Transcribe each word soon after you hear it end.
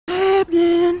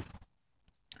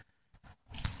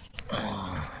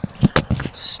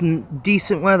some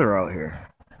decent weather out here,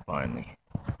 finally.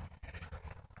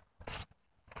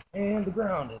 And the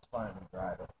ground is finally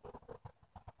dried up.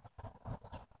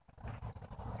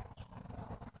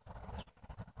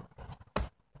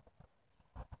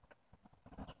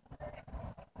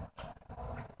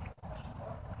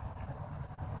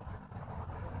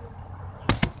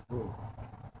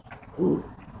 Ooh.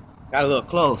 Got a little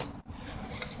close.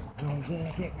 You know what I'm saying?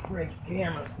 I can't break the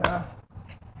camera now.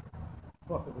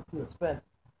 Fuck, it was too expensive.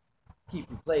 Keep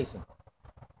replacing.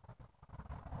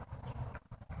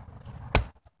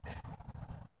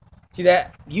 See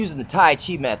that? Using the Tai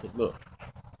Chi method, look.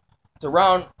 It's a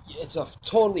round, it's a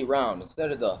totally round.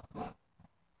 Instead of the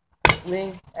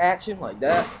sling action like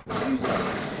that, we're using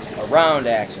a round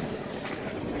action.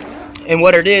 And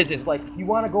what it is like, if you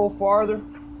want to go farther,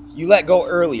 you let go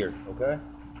earlier, okay?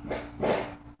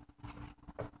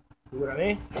 See what I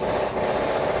mean?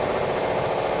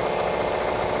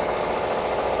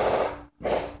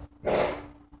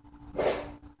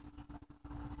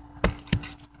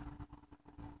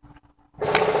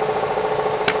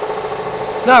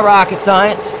 It's not rocket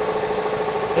science.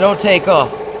 It don't take a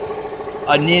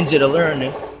ninja to learn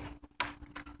this. It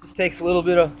just takes a little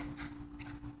bit of,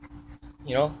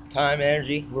 you know, time,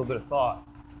 energy, a little bit of thought.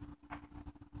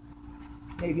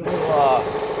 Maybe a little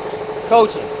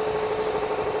coaching.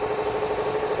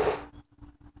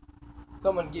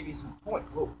 Someone give you some give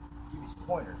you some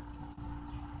pointers.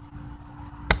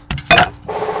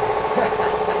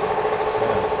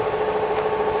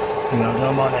 You know,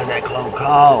 I'm on that close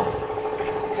call.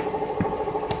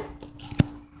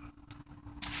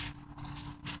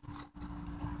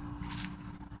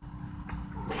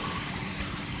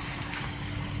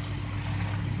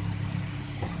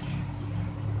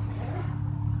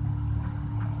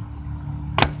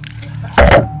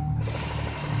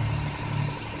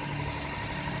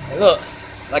 Look,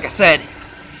 like I said,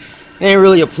 it ain't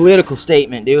really a political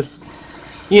statement, dude.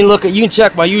 You can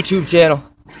check my YouTube channel.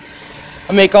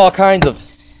 I make all kinds of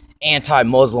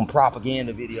anti-Muslim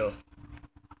propaganda videos.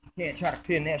 You can't try to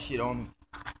pin that shit on me.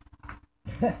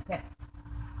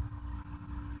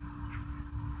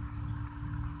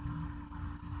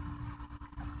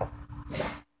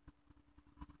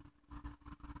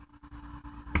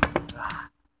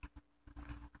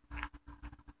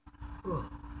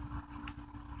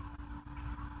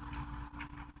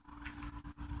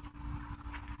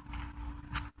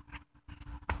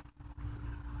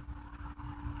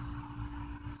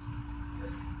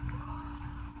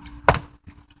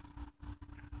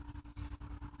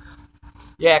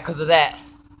 Yeah, because of that.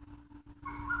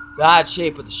 The odd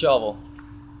shape of the shovel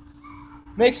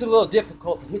makes it a little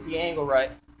difficult to hit the angle right.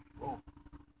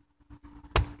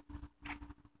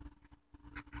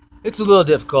 It's a little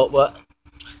difficult, but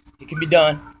it can be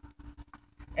done.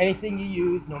 Anything you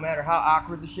use, no matter how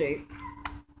awkward the shape,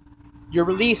 your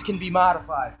release can be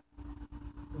modified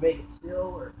to make it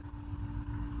still. Or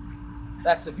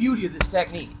that's the beauty of this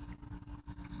technique.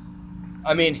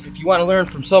 I mean, if you want to learn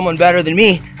from someone better than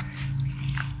me,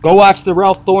 go watch the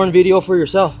Thorn video for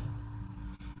yourself.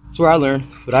 That's where I learned.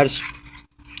 But I just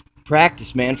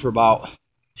practiced, man, for about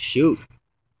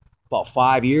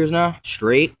 5 years now,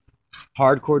 straight.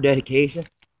 Hardcore dedication.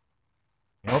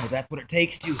 You know, but that's what it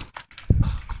takes to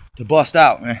bust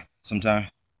out, man, sometimes.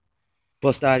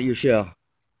 Bust out of your shell.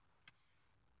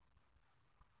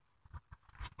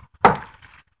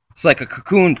 It's like a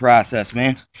cocoon process,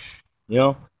 man. You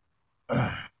know?